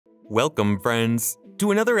Welcome, friends,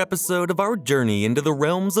 to another episode of our journey into the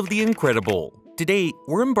realms of the incredible. Today,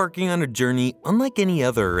 we're embarking on a journey unlike any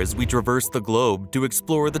other as we traverse the globe to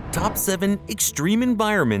explore the top 7 extreme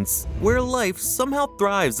environments where life somehow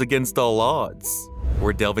thrives against all odds.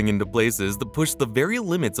 We're delving into places that push the very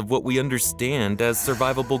limits of what we understand as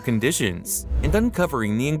survivable conditions, and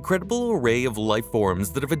uncovering the incredible array of life forms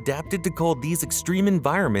that have adapted to call these extreme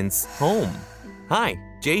environments home. Hi,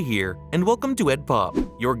 Jay here, and welcome to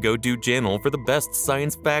EdPOP, your go-to channel for the best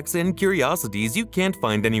science facts and curiosities you can't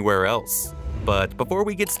find anywhere else. But before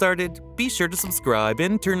we get started, be sure to subscribe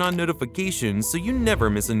and turn on notifications so you never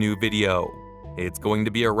miss a new video. It's going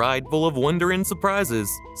to be a ride full of wonder and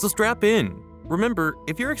surprises, so strap in. Remember,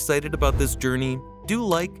 if you're excited about this journey, do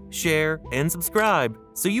like, share, and subscribe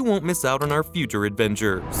so you won't miss out on our future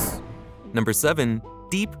adventures. Number 7.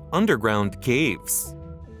 Deep Underground Caves.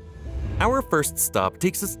 Our first stop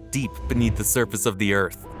takes us deep beneath the surface of the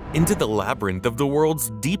Earth, into the labyrinth of the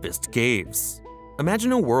world's deepest caves.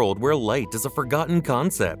 Imagine a world where light is a forgotten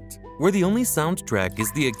concept, where the only soundtrack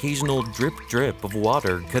is the occasional drip-drip of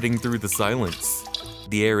water cutting through the silence.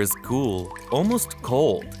 The air is cool, almost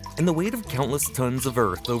cold, and the weight of countless tons of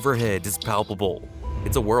Earth overhead is palpable.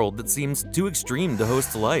 It's a world that seems too extreme to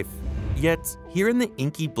host life. Yet, here in the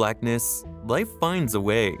inky blackness, life finds a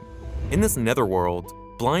way. In this netherworld,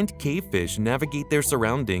 blind cavefish navigate their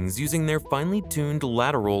surroundings using their finely tuned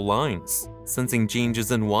lateral lines, sensing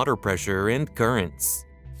changes in water pressure and currents.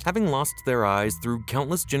 Having lost their eyes through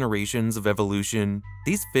countless generations of evolution,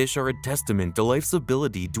 these fish are a testament to life's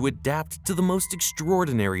ability to adapt to the most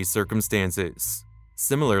extraordinary circumstances.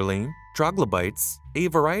 Similarly, troglobites, a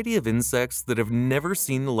variety of insects that have never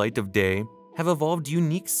seen the light of day, have evolved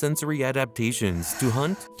unique sensory adaptations to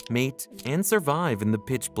hunt, mate, and survive in the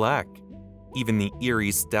pitch black. Even the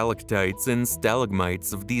eerie stalactites and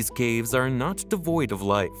stalagmites of these caves are not devoid of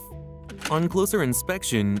life. On closer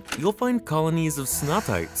inspection, you'll find colonies of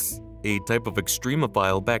snotites, a type of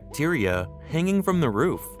extremophile bacteria hanging from the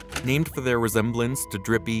roof. Named for their resemblance to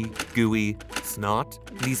drippy, gooey snot,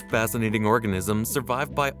 these fascinating organisms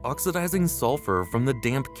survive by oxidizing sulfur from the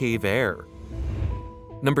damp cave air.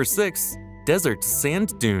 Number 6. Desert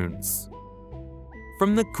Sand Dunes.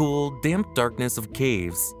 From the cool, damp darkness of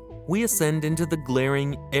caves, we ascend into the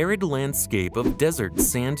glaring, arid landscape of desert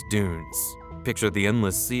sand dunes. Picture the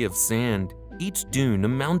endless sea of sand, each dune a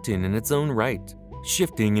mountain in its own right,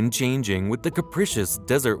 shifting and changing with the capricious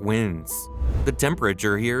desert winds. The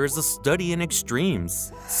temperature here is a study in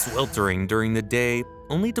extremes, sweltering during the day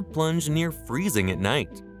only to plunge near freezing at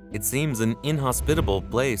night. It seems an inhospitable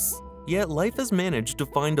place, yet life has managed to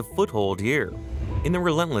find a foothold here. In the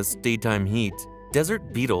relentless daytime heat,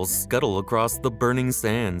 desert beetles scuttle across the burning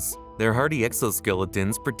sands, their hardy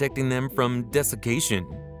exoskeletons protecting them from desiccation.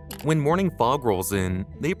 When morning fog rolls in,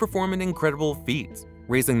 they perform an incredible feat,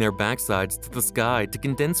 raising their backsides to the sky to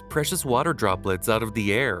condense precious water droplets out of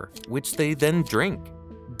the air, which they then drink.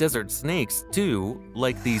 Desert snakes, too,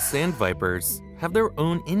 like these sand vipers, have their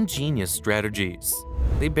own ingenious strategies.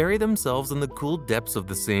 They bury themselves in the cool depths of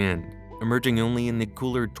the sand, emerging only in the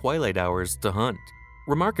cooler twilight hours to hunt.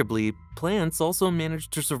 Remarkably, plants also manage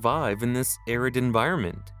to survive in this arid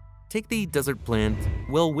environment. Take the desert plant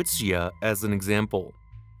Welwitschia as an example.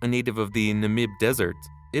 A native of the Namib Desert,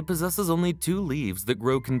 it possesses only 2 leaves that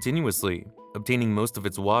grow continuously, obtaining most of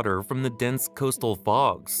its water from the dense coastal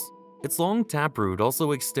fogs. Its long taproot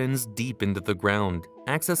also extends deep into the ground,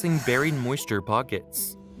 accessing buried moisture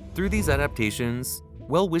pockets. Through these adaptations,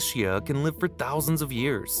 Welwitschia can live for thousands of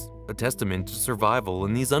years, a testament to survival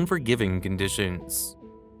in these unforgiving conditions.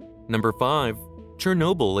 Number 5.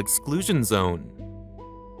 Chernobyl Exclusion Zone.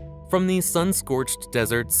 From these sun-scorched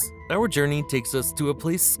deserts, our journey takes us to a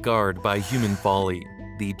place scarred by human folly,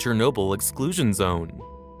 the Chernobyl Exclusion Zone.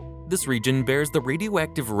 This region bears the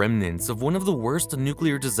radioactive remnants of one of the worst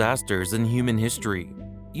nuclear disasters in human history.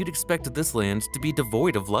 You'd expect this land to be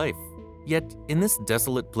devoid of life. Yet, in this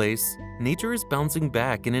desolate place, nature is bouncing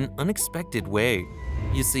back in an unexpected way.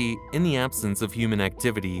 You see, in the absence of human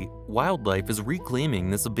activity, wildlife is reclaiming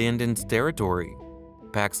this abandoned territory.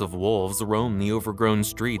 Packs of wolves roam the overgrown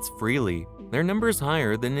streets freely, their numbers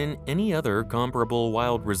higher than in any other comparable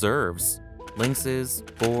wild reserves. Lynxes,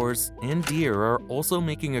 boars, and deer are also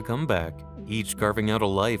making a comeback, each carving out a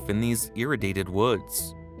life in these irradiated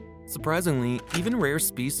woods. Surprisingly, even rare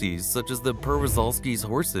species such as the Przewalski's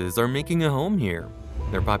horses are making a home here,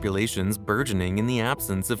 their populations burgeoning in the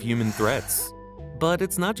absence of human threats. But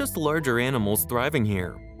it's not just larger animals thriving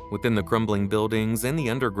here. Within the crumbling buildings and the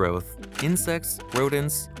undergrowth, insects,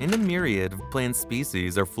 rodents, and a myriad of plant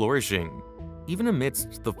species are flourishing. Even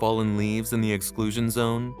amidst the fallen leaves in the exclusion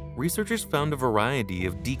zone, researchers found a variety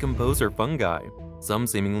of decomposer fungi, some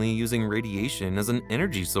seemingly using radiation as an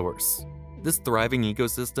energy source. This thriving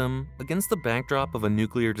ecosystem, against the backdrop of a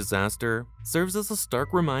nuclear disaster, serves as a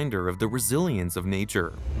stark reminder of the resilience of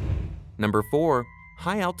nature. Number 4.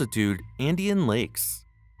 High-altitude Andean lakes.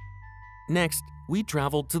 Next, we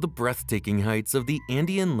traveled to the breathtaking heights of the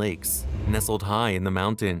Andean lakes, nestled high in the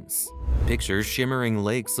mountains. Picture shimmering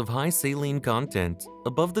lakes of high saline content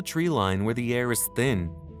above the tree line where the air is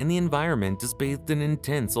thin and the environment is bathed in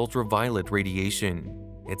intense ultraviolet radiation.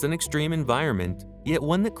 It's an extreme environment, yet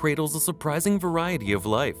one that cradles a surprising variety of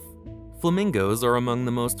life. Flamingos are among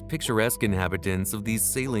the most picturesque inhabitants of these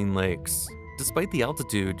saline lakes. Despite the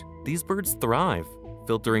altitude, these birds thrive,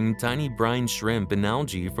 filtering tiny brine shrimp and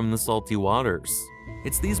algae from the salty waters.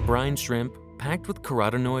 It's these brine shrimp, packed with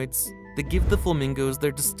carotenoids, that give the flamingos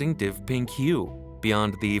their distinctive pink hue.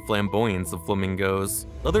 Beyond the flamboyance of flamingos,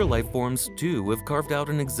 other life forms too have carved out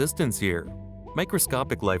an existence here.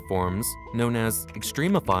 Microscopic life forms, known as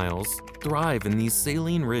Extremophiles, thrive in these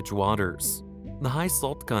saline-rich waters. The high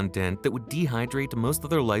salt content that would dehydrate most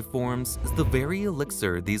other life forms is the very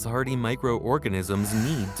elixir these hardy microorganisms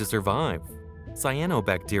need to survive.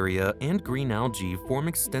 Cyanobacteria and green algae form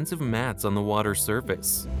extensive mats on the water's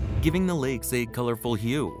surface, giving the lakes a colorful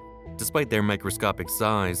hue. Despite their microscopic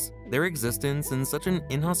size, their existence in such an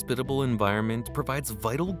inhospitable environment provides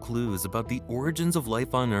vital clues about the origins of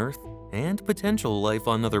life on Earth and potential life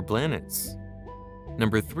on other planets.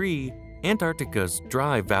 Number 3. Antarctica's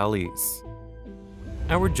dry valleys.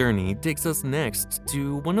 Our journey takes us next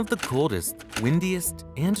to one of the coldest, windiest,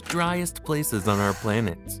 and driest places on our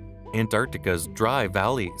planet, Antarctica's dry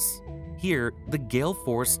valleys. Here, the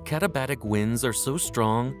gale-force katabatic winds are so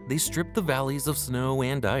strong they strip the valleys of snow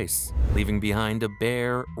and ice, leaving behind a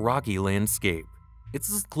bare, rocky landscape.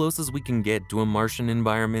 It's as close as we can get to a Martian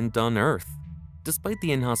environment on Earth. Despite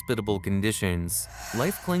the inhospitable conditions,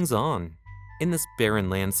 life clings on. In this barren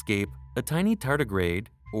landscape, a tiny tardigrade,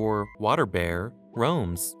 or water bear,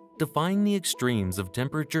 roams, defying the extremes of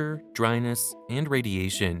temperature, dryness, and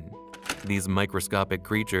radiation. These microscopic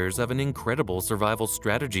creatures have an incredible survival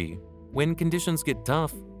strategy. When conditions get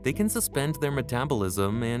tough, they can suspend their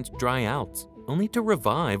metabolism and dry out, only to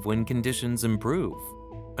revive when conditions improve.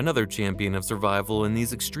 Another champion of survival in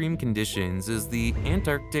these extreme conditions is the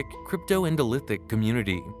Antarctic cryptoendolithic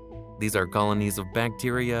community. These are colonies of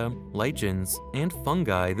bacteria, lichens, and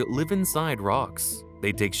fungi that live inside rocks.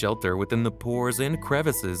 They take shelter within the pores and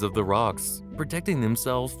crevices of the rocks, protecting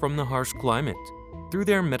themselves from the harsh climate. Through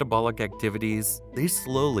their metabolic activities, they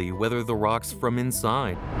slowly weather the rocks from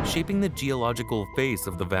inside, shaping the geological face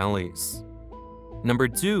of the valleys. Number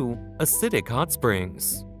 2. Acidic hot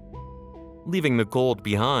springs. Leaving the cold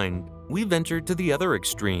behind, we ventured to the other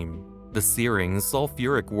extreme, the searing,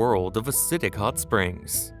 sulfuric world of acidic hot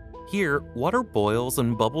springs. Here, water boils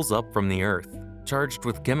and bubbles up from the earth, charged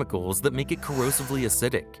with chemicals that make it corrosively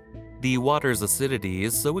acidic. The water's acidity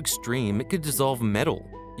is so extreme it could dissolve metal.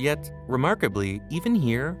 Yet, remarkably, even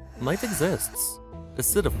here, life exists.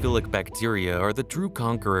 Acidophilic bacteria are the true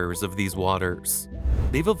conquerors of these waters.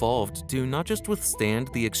 They've evolved to not just withstand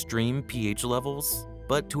the extreme pH levels,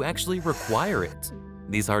 but to actually require it.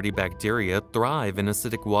 These hardy bacteria thrive in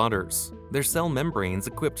acidic waters, their cell membranes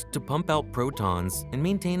equipped to pump out protons and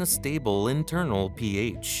maintain a stable internal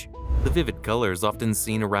pH. The vivid colors often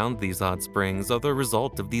seen around these hot springs are the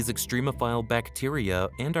result of these extremophile bacteria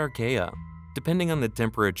and archaea. Depending on the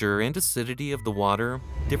temperature and acidity of the water,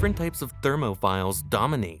 different types of thermophiles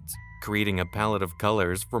dominate, creating a palette of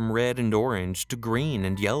colors from red and orange to green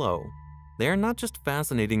and yellow. They are not just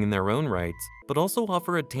fascinating in their own right, but also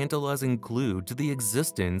offer a tantalizing clue to the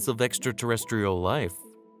existence of extraterrestrial life.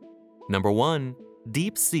 Number 1.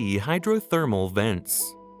 Deep sea hydrothermal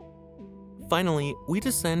vents. Finally, we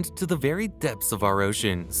descend to the very depths of our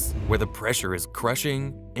oceans, where the pressure is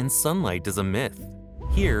crushing and sunlight is a myth.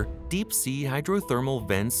 Here, deep-sea hydrothermal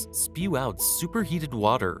vents spew out superheated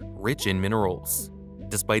water rich in minerals.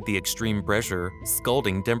 Despite the extreme pressure,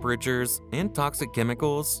 scalding temperatures, and toxic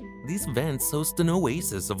chemicals, these vents host an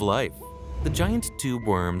oasis of life. The giant tube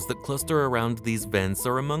worms that cluster around these vents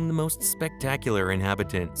are among the most spectacular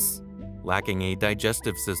inhabitants. Lacking a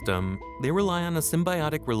digestive system, they rely on a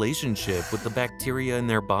symbiotic relationship with the bacteria in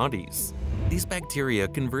their bodies. These bacteria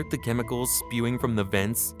convert the chemicals spewing from the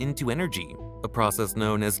vents into energy, a process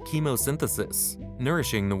known as chemosynthesis,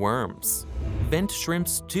 nourishing the worms. Vent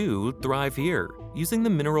shrimps, too, thrive here, using the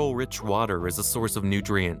mineral-rich water as a source of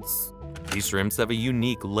nutrients. These shrimps have a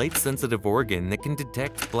unique light-sensitive organ that can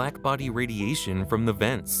detect black body radiation from the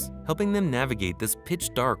vents, helping them navigate this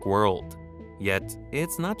pitch-dark world. Yet,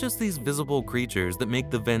 it's not just these visible creatures that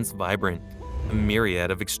make the vents vibrant. A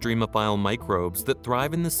myriad of extremophile microbes that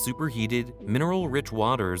thrive in the superheated, mineral-rich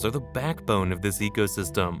waters are the backbone of this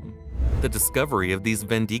ecosystem. The discovery of these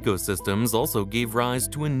vent ecosystems also gave rise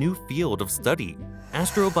to a new field of study,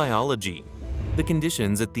 astrobiology. The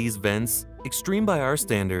conditions at these vents, extreme by our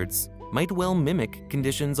standards, might well mimic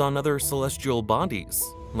conditions on other celestial bodies,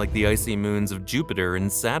 like the icy moons of Jupiter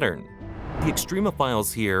and Saturn. The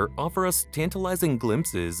extremophiles here offer us tantalizing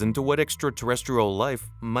glimpses into what extraterrestrial life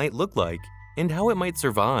might look like and how it might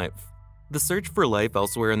survive. The search for life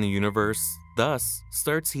elsewhere in the universe, thus,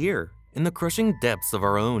 starts here, in the crushing depths of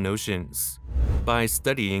our own oceans. By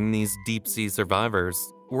studying these deep-sea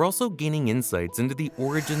survivors, we're also gaining insights into the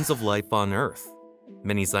origins of life on Earth.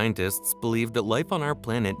 Many scientists believe that life on our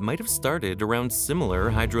planet might have started around similar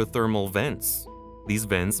hydrothermal vents. These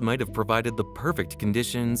vents might have provided the perfect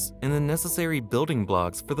conditions and the necessary building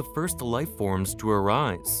blocks for the first life forms to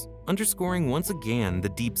arise, underscoring once again the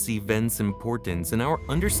deep-sea vents' importance in our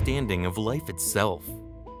understanding of life itself.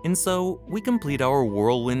 And so, we complete our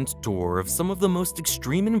whirlwind tour of some of the most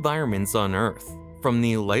extreme environments on Earth, from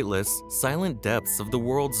the lightless, silent depths of the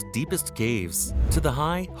world's deepest caves to the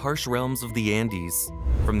high, harsh realms of the Andes,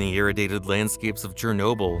 from the irradiated landscapes of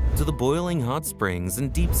Chernobyl to the boiling hot springs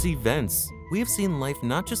and deep-sea vents. We have seen life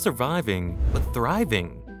not just surviving, but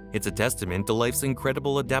thriving. It's a testament to life's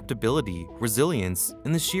incredible adaptability, resilience,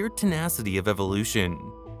 and the sheer tenacity of evolution.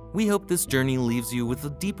 We hope this journey leaves you with a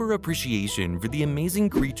deeper appreciation for the amazing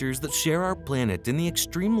creatures that share our planet and the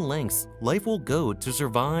extreme lengths life will go to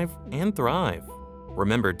survive and thrive.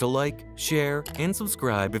 Remember to like, share, and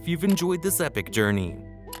subscribe if you've enjoyed this epic journey.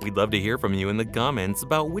 We'd love to hear from you in the comments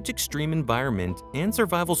about which extreme environment and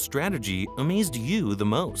survival strategy amazed you the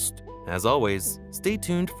most. As always, stay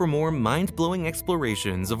tuned for more mind-blowing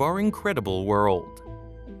explorations of our incredible world.